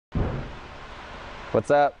What's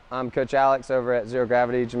up? I'm Coach Alex over at Zero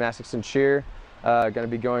Gravity Gymnastics and Cheer. Going to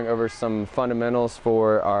be going over some fundamentals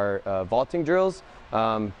for our vaulting drills.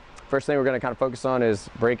 First thing we're going to kind of focus on is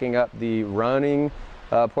breaking up the running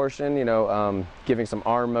portion, giving some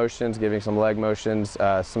arm motions, giving some leg motions,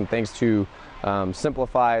 some things to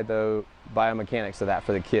simplify the biomechanics of that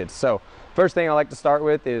for the kids. So first thing I like to start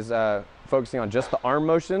with is focusing on just the arm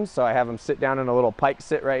motions. So I have them sit down in a little pike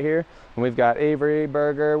sit right here. And we've got Avery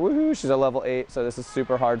Berger, woohoo, she's a level 8, so this is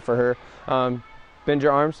super hard for her. Bend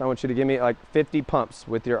your arms. I want you to give me like 50 pumps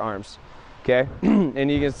with your arms, okay?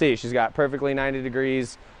 And you can see she's got perfectly 90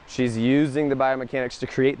 degrees. She's using the biomechanics to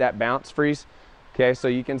create that bounce freeze. Okay, so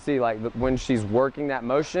you can see like when she's working that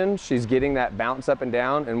motion, she's getting that bounce up and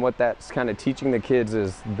down, and what that's kind of teaching the kids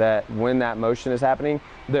is that when that motion is happening,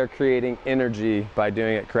 they're creating energy by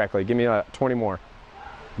doing it correctly. Give me 20 more.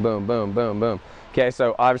 Boom, boom, boom, boom. Okay,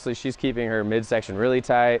 so obviously she's keeping her midsection really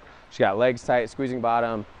tight. She's got legs tight, squeezing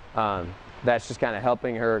bottom. That's just kind of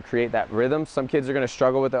helping her create that rhythm. Some kids are going to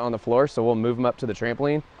struggle with it on the floor, so we'll move them up to the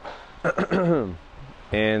trampoline.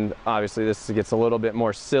 And obviously this gets a little bit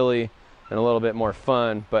more silly and a little bit more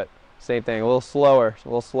fun, but same thing, a little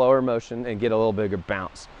slower motion and get a little bigger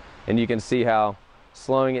bounce. And you can see how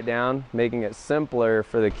slowing it down, making it simpler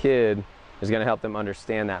for the kid is going to help them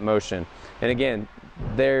understand that motion. And again,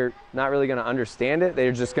 they're not really going to understand it.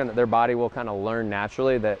 They're just their body will kind of learn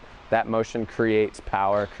naturally that that motion creates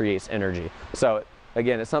power, creates energy. So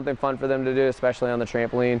again, it's something fun for them to do, especially on the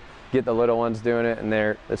trampoline. Get the little ones doing it, and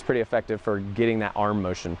it's pretty effective for getting that arm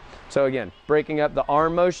motion. So again, breaking up the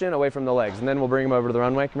arm motion away from the legs, and then we'll bring them over to the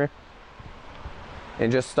runway. Come here.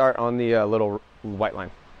 And just start on the little white line.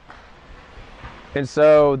 And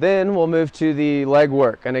so then we'll move to the leg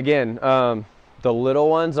work. And again, the little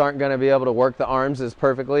ones aren't going to be able to work the arms as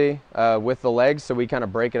perfectly with the legs, so we kind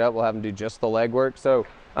of break it up. We'll have them do just the leg work. So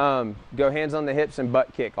go hands on the hips and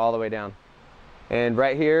butt kick all the way down. And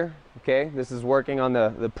right here, okay, this is working on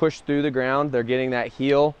the push through the ground. They're getting that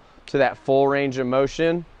heel to that full range of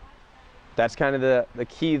motion. That's kind of the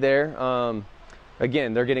key there.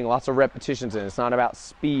 Again, they're getting lots of repetitions in. It's not about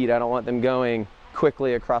speed. I don't want them going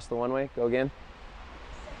quickly across the one way. Go again.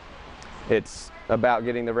 It's about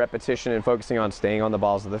getting the repetition and focusing on staying on the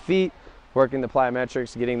balls of the feet, working the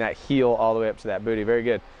plyometrics, getting that heel all the way up to that booty. Very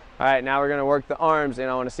good. All right, now we're going to work the arms, and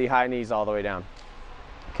I want to see high knees all the way down.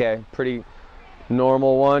 Okay, pretty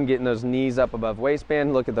normal one, getting those knees up above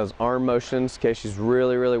waistband. Look at those arm motions. Okay, she's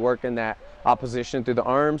really working that opposition through the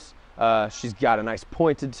arms. She's got a nice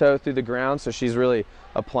pointed toe through the ground, so she's really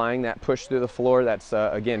applying that push through the floor. That's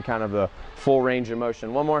again kind of the full range of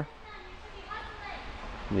motion. One more.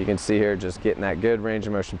 You can see here just getting that good range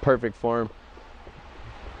of motion. Perfect form.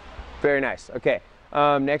 Very nice. Okay,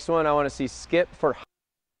 next one I want to see skip for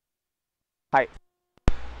height.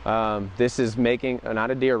 This is making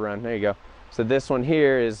not a deer run. There you go. So this one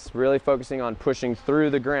here is really focusing on pushing through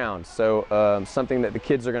the ground. So something that the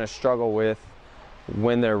kids are going to struggle with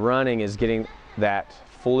when they're running is getting that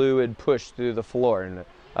fluid push through the floor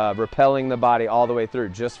and repelling the body all the way through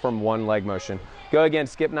just from one leg motion. Go again,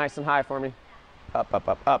 skip nice and high for me. Up, up,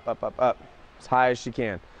 up, up, up, up, up, as high as she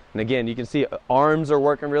can. And again, you can see arms are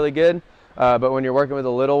working really good, but when you're working with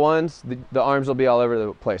the little ones, the arms will be all over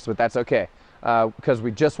the place, but that's okay. Because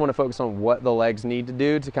we just want to focus on what the legs need to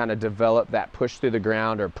do to kind of develop that push through the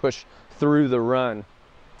ground or push through the run.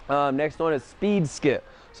 Next one is speed skip.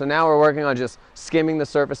 So now we're working on just skimming the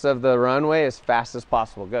surface of the runway as fast as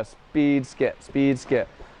possible. Go speed skip, speed skip.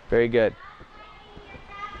 Very good.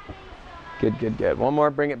 Good, good, good. One more,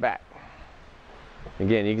 bring it back.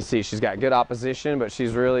 Again, you can see she's got good opposition, but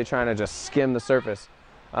she's really trying to just skim the surface.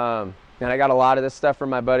 And I got a lot of this stuff from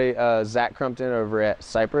my buddy Zach Crumpton over at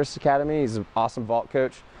Cypress Academy. He's an awesome vault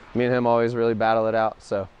coach. Me and him always really battle it out,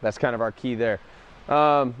 so that's kind of our key there.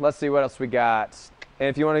 Let's see what else we got.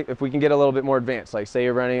 And if we can get a little bit more advanced, like say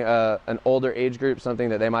you're running an older age group, something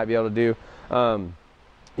that they might be able to do,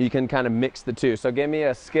 you can kind of mix the two. So give me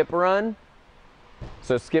a skip run.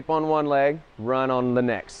 So skip on one leg, run on the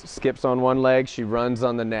next. Skips on one leg, she runs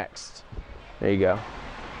on the next. There you go.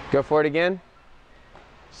 Go for it again.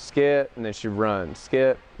 Skip, and then she runs.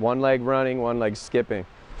 Skip, one leg running, one leg skipping.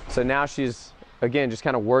 So now she's, again, just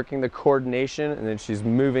kind of working the coordination, and then she's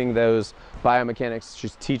moving those biomechanics.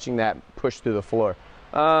 She's teaching that push through the floor.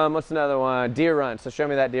 What's another one? Deer run. So show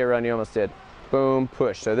me that deer run you almost did. Boom,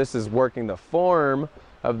 push. So this is working the form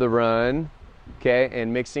of the run, okay,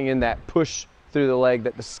 and mixing in that push through the leg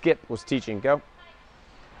that the skip was teaching. Go.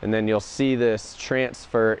 And then you'll see this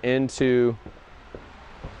transfer into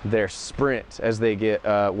their sprint as they get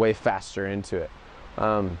way faster into it.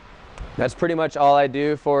 That's pretty much all I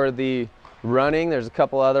do for the running. There's a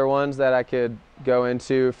couple other ones that I could go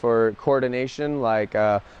into for coordination, like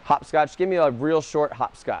hopscotch. Give me a real short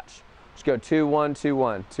hopscotch. Just go 2, 1, 2,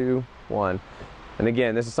 1, 2, 1. And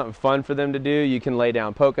again, this is something fun for them to do. You can lay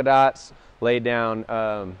down polka dots, lay down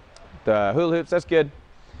the hula hoops. That's good.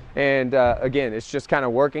 And again, it's just kind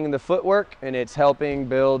of working the footwork, and it's helping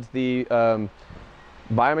build the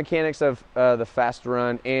biomechanics of the fast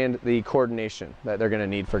run and the coordination that they're going to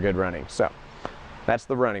need for good running. So that's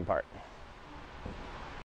the running part.